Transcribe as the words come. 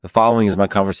following is my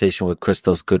conversation with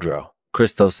Christos Goodrow.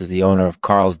 Christos is the owner of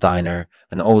Carl's Diner,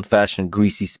 an old-fashioned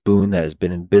greasy spoon that has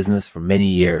been in business for many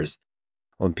years.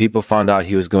 When people found out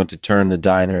he was going to turn the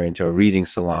diner into a reading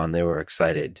salon, they were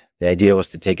excited. The idea was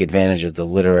to take advantage of the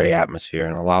literary atmosphere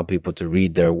and allow people to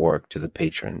read their work to the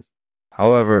patrons.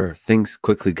 However, things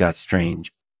quickly got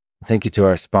strange. Thank you to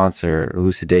our sponsor,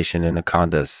 Elucidation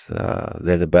Anacondas.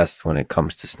 They're the best when it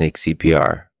comes to snake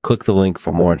CPR. Click the link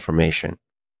for more information.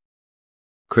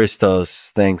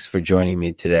 Christos, thanks for joining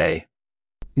me today.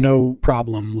 No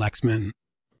problem, Lexman.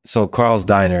 So Carl's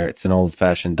Diner, it's an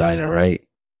old-fashioned diner, right?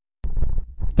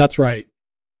 That's right.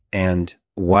 And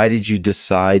why did you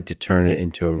decide to turn it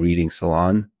into a reading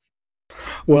salon?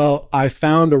 Well, I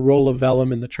found a roll of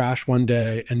vellum in the trash one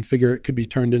day and figured it could be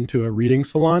turned into a reading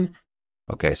salon.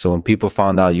 Okay, so when people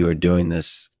found out you were doing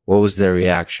this, what was their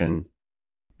reaction?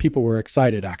 People were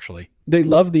excited, actually. They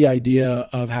loved the idea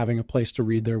of having a place to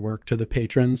read their work to the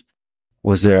patrons.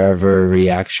 Was there ever a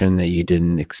reaction that you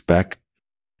didn't expect?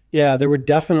 Yeah, there were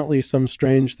definitely some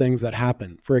strange things that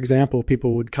happened. For example,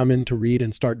 people would come in to read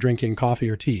and start drinking coffee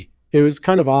or tea. It was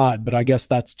kind of odd, but I guess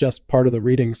that's just part of the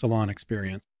reading salon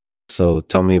experience. So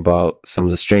tell me about some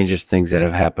of the strangest things that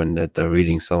have happened at the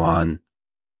reading salon.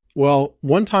 Well,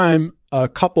 one time a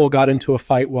couple got into a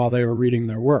fight while they were reading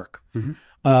their work.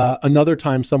 Another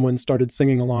time someone started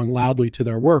singing along loudly to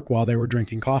their work while they were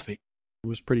drinking coffee. It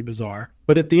was pretty bizarre.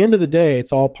 But at the end of the day,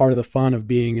 it's all part of the fun of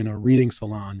being in a reading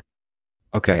salon.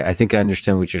 Okay, I think I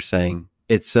understand what you're saying.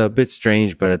 It's a bit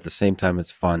strange, but at the same time,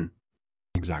 it's fun.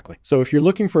 Exactly. So if you're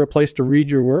looking for a place to read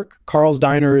your work, Carl's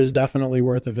Diner is definitely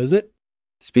worth a visit.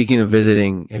 Speaking of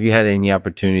visiting, have you had any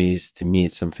opportunities to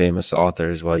meet some famous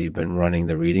authors while you've been running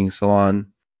the reading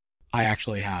salon? I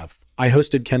actually have. I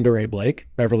hosted Kendra Ray Blake,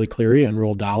 Beverly Cleary, and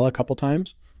Roald Dahl a couple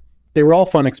times. They were all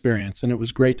fun experience, and it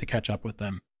was great to catch up with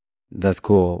them. That's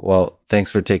cool. Well,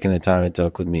 thanks for taking the time to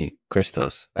talk with me,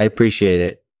 Christos. I appreciate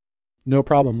it. No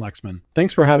problem, Lexman.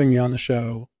 Thanks for having me on the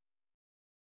show.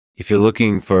 If you're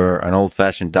looking for an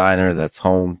old-fashioned diner that's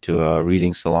home to a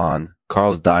reading salon,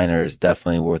 Carl's Diner is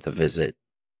definitely worth a visit.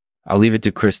 I'll leave it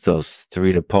to Christos to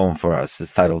read a poem for us.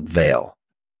 It's titled Veil.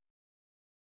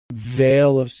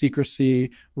 Veil of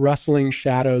secrecy, rustling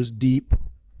shadows deep,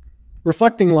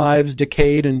 reflecting lives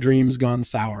decayed and dreams gone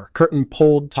sour, curtain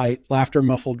pulled tight, laughter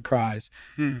muffled cries.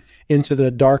 Into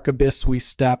the dark abyss we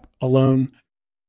step, alone,